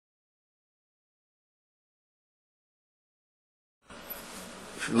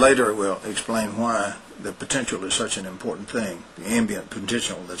later we'll explain why the potential is such an important thing, the ambient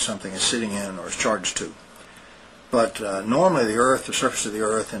potential that something is sitting in or is charged to. But normally the Earth, the surface of the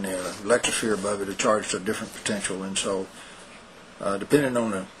Earth, and the electrosphere above it are charged to a different potential, and so depending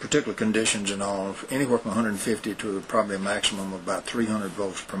on the particular conditions and all, anywhere from 150 to probably a maximum of about 300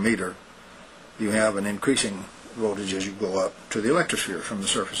 volts per meter, you have an increasing voltage as you go up to the electrosphere from the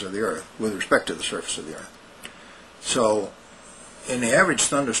surface of the Earth, with respect to the surface of the Earth. So in the average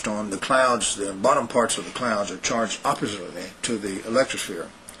thunderstorm, the clouds, the bottom parts of the clouds are charged oppositely to the electrosphere.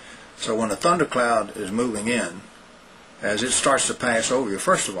 So when a thundercloud is moving in, as it starts to pass over you,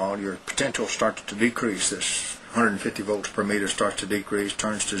 first of all, your potential starts to decrease. This 150 volts per meter starts to decrease,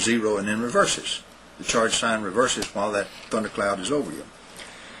 turns to zero, and then reverses. The charge sign reverses while that thundercloud is over you.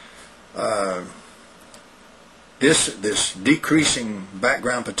 This decreasing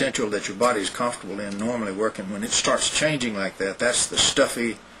background potential that your body is comfortable in normally working, when it starts changing like that, that's the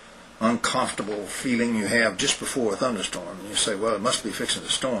stuffy, uncomfortable feeling you have just before a thunderstorm. And you say, well, it must be fixing to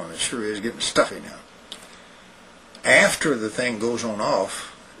storm. It sure is getting stuffy now. After the thing goes on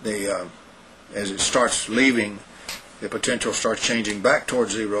off, as it starts leaving, the potential starts changing back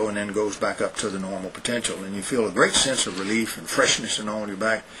towards zero and then goes back up to the normal potential. And you feel a great sense of relief and freshness and all in your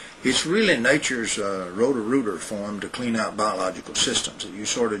back. It's really nature's rotor-rooter form to clean out biological systems. You've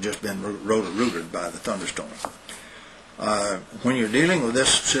sort of just been rotor-rooted by the thunderstorm. When you're dealing with this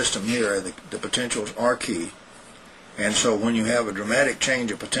system here, the potentials are key. And so when you have a dramatic change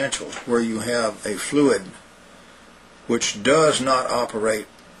of potentials, where you have a fluid which does not operate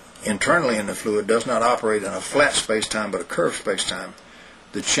internally in the fluid, does not operate in a flat space-time but a curved space-time,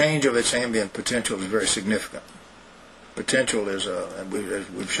 the change of its ambient potential is very significant. Potential is, as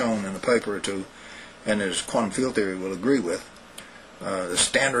we've shown in a paper or two, and as quantum field theory will agree with, the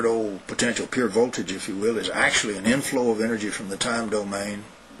standard old potential, pure voltage, if you will, is actually an inflow of energy from the time domain,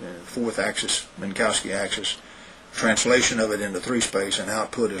 fourth axis, Minkowski axis, translation of it into 3-space, and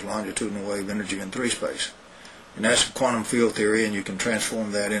output is longitudinal wave energy in 3-space. And that's quantum field theory, and you can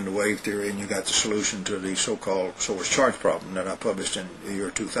transform that into wave theory, and you got the solution to the so-called source charge problem that I published in the year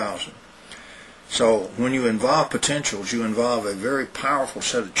 2000. So when you involve potentials, you involve a very powerful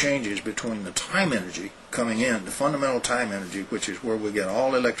set of changes between the time energy coming in, the fundamental time energy, which is where we get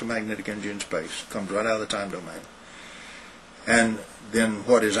all electromagnetic energy in space, comes right out of the time domain, and then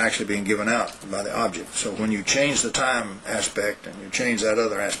what is actually being given out by the object. So when you change the time aspect and you change that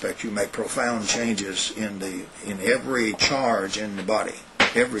other aspect, you make profound changes in every charge in the body,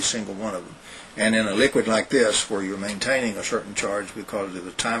 every single one of them. And in a liquid like this, where you're maintaining a certain charge because of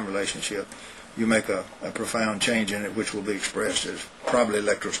the time relationship, you make a profound change in it, which will be expressed as probably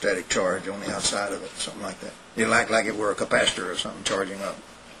electrostatic charge on the outside of it, something like that. It'll act like it were a capacitor or something charging up.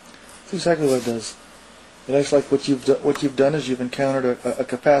 That's exactly what it does. It acts like what you've done is you've encountered a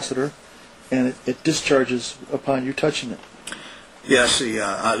capacitor, and it discharges upon you touching it. Yeah, see,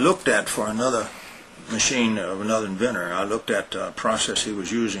 I looked at, for another machine of another inventor, I looked at a process he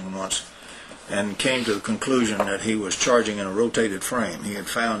was using once, and came to the conclusion that he was charging in a rotated frame. He had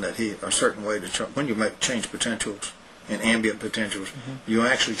found that a certain way to when you change potentials in ambient potentials, you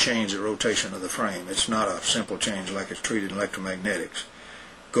actually change the rotation of the frame. It's not a simple change like it's treated in electromagnetics.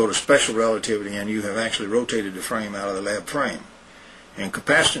 Go to special relativity, and you have actually rotated the frame out of the lab frame. And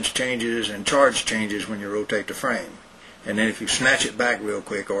capacitance changes and charge changes when you rotate the frame. And then if you snatch it back real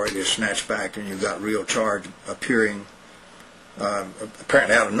quick, or it is snatched back, and you've got real charge appearing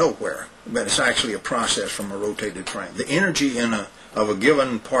apparently out of nowhere. But it's actually a process from a rotated frame. The energy of a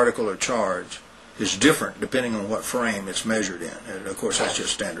given particle or charge is different depending on what frame it's measured in. And of course, that's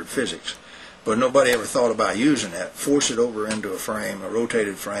just standard physics. But nobody ever thought about using that. Force it over into a frame, a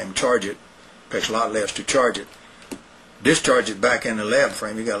rotated frame, charge it. Takes a lot less to charge it. Discharge it back in the lab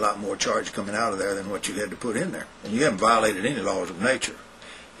frame, you got a lot more charge coming out of there than what you had to put in there. And you haven't violated any laws of nature.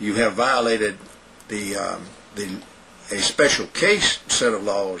 You have violated a special case set of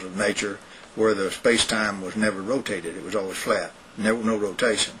laws of nature where the space-time was never rotated. It was always flat, no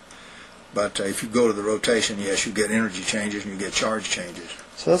rotation. But if you go to the rotation, yes, you get energy changes and you get charge changes.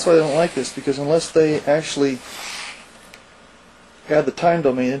 So that's why I don't like this, because unless they actually add the time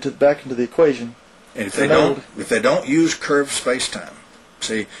domain back into the equation, and if they don't use curved space-time,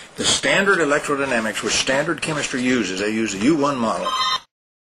 see, the standard electrodynamics, which standard chemistry uses, they use the U1 model,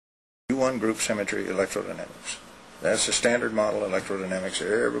 U1 group symmetry electrodynamics. That's the standard model of electrodynamics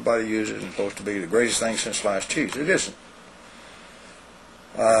that everybody uses and supposed to be the greatest thing since sliced cheese. It isn't.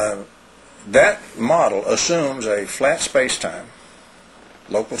 That model assumes a flat space-time,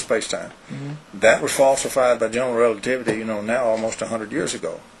 local space-time. That was falsified by general relativity, now almost 100 years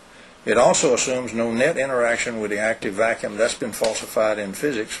ago. It also assumes no net interaction with the active vacuum. That's been falsified in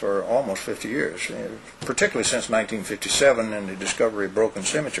physics for almost 50 years, particularly since 1957 and the discovery of broken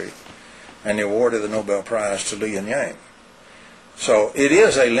symmetry and the award of the Nobel Prize to Li and Yang. So it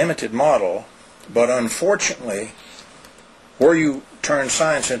is a limited model, but unfortunately, where you turn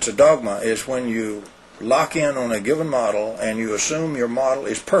science into dogma is when you lock in on a given model and you assume your model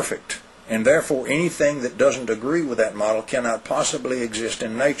is perfect, and therefore anything that doesn't agree with that model cannot possibly exist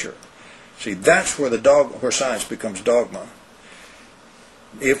in nature. See, that's where where science becomes dogma.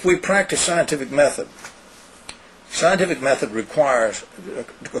 If we practice scientific method requires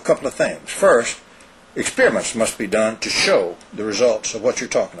a couple of things. First, experiments must be done to show the results of what you're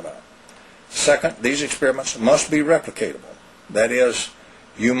talking about. Second, these experiments must be replicatable. That is,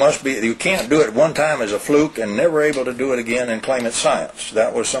 you can't do it one time as a fluke and never able to do it again and claim it's science.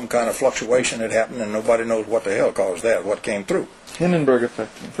 That was some kind of fluctuation that happened and nobody knows what the hell caused that, what came through. Hindenburg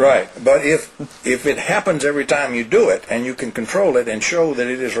effect. Right. But if it happens every time you do it and you can control it and show that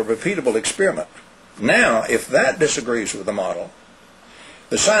it is a repeatable experiment, now if that disagrees with the model,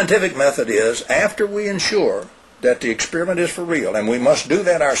 the scientific method is, after we ensure that the experiment is for real, and we must do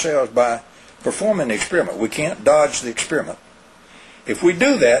that ourselves by performing the experiment. We can't dodge the experiment. If we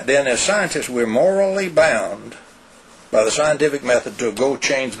do that, then as scientists we're morally bound by the scientific method to go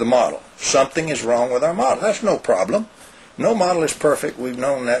change the model. Something is wrong with our model. That's no problem. No model is perfect. We've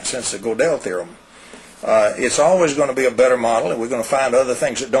known that since the Gödel theorem. It's always going to be a better model, and we're going to find other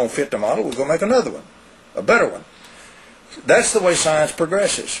things that don't fit the model. We're going to make another one, a better one. That's the way science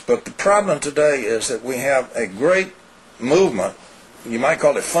progresses. But the problem today is that we have a great movement, you might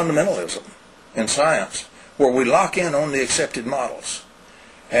call it fundamentalism in science, where we lock in on the accepted models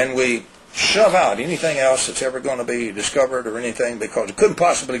and we shove out anything else that's ever going to be discovered or anything because it couldn't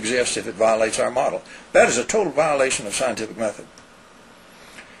possibly exist if it violates our model. That is a total violation of scientific method.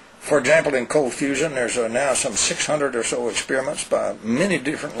 For example, in cold fusion, there's now some 600 or so experiments by many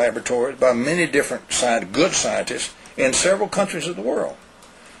different laboratories, by many different good scientists in several countries of the world.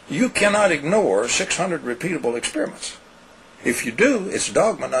 You cannot ignore 600 repeatable experiments. If you do, it's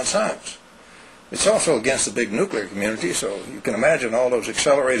dogma, not science. It's also against the big nuclear community, so you can imagine all those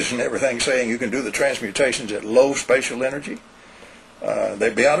accelerators and everything saying you can do the transmutations at low spatial energy.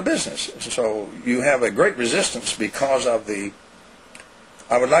 They'd be out of business. So you have a great resistance because of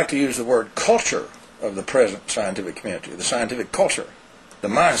I would like to use the word culture of the present scientific community, the scientific culture, the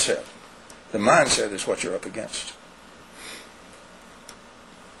mindset. The mindset is what you're up against.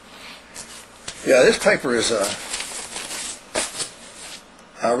 Yeah, this paper is,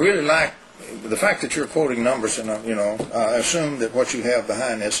 I really like the fact that you're quoting numbers, and I assume that what you have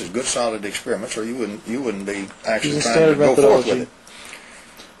behind this is good, solid experiments, or you wouldn't be actually trying to go forth with it.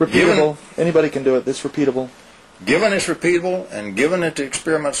 Repeatable. Anybody can do it. It's repeatable. Given it's repeatable, and given that the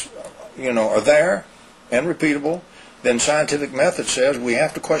experiments, are there and repeatable, then scientific method says we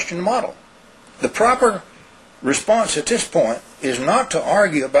have to question the model. The proper response at this point is not to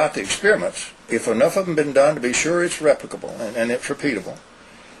argue about the experiments, if enough of them have been done to be sure it's replicable and it's repeatable.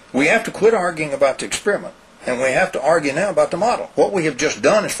 We have to quit arguing about the experiment, and we have to argue now about the model. What we have just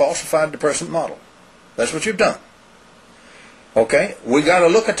done is falsified the present model. That's what you've done. Okay? We got to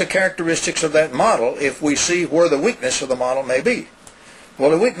look at the characteristics of that model if we see where the weakness of the model may be.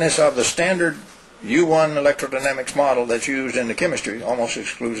 Well, the weakness of the standard U1 electrodynamics model that's used in the chemistry, almost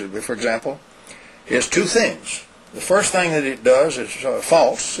exclusively, for example, is two things. The first thing that it does is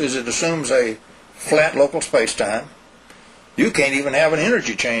false, is it assumes a flat local space-time. You can't even have an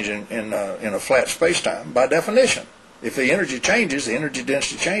energy change in a flat space-time by definition. If the energy changes, the energy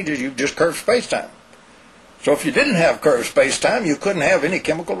density changes, you've just curved space-time. So if you didn't have curved space-time, you couldn't have any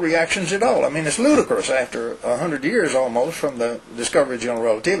chemical reactions at all. I mean, it's ludicrous after 100 years almost from the discovery of general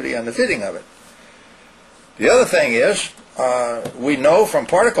relativity and the fitting of it. The other thing is, we know from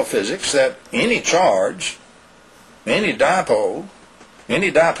particle physics that any charge, any dipole,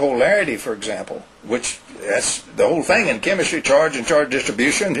 any dipolarity, for example, which that's the whole thing in chemistry, charge and charge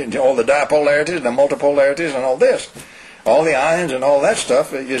distribution, and all the dipolarities and the multipolarities and all this. All the ions and all that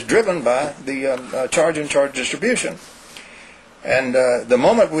stuff is driven by the charge and charge distribution. And the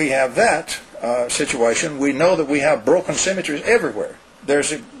moment we have that situation, we know that we have broken symmetries everywhere.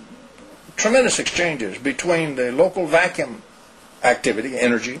 There's tremendous exchanges between the local vacuum activity,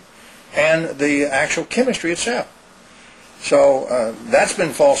 energy, and the actual chemistry itself. So that's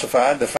been falsified.